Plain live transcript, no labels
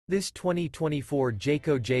This 2024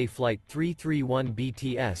 Jayco Jay Flight 331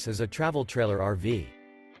 BTS is a travel trailer RV.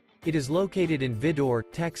 It is located in Vidor,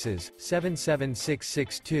 Texas,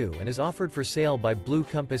 77662 and is offered for sale by Blue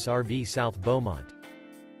Compass RV South Beaumont.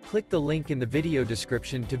 Click the link in the video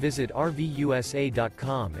description to visit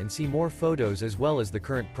RVUSA.com and see more photos as well as the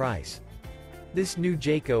current price. This new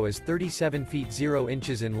Jayco is 37 feet 0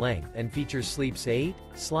 inches in length and features sleeps 8,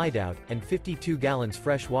 Slideout, and 52 gallons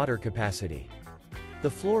fresh water capacity. The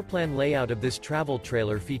floor plan layout of this travel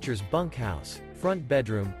trailer features bunkhouse, front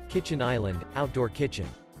bedroom, kitchen island, outdoor kitchen.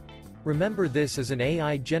 Remember, this is an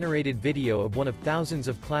AI-generated video of one of thousands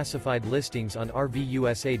of classified listings on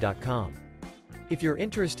RVUSA.com. If you're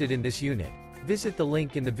interested in this unit, visit the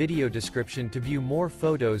link in the video description to view more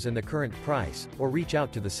photos and the current price, or reach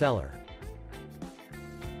out to the seller.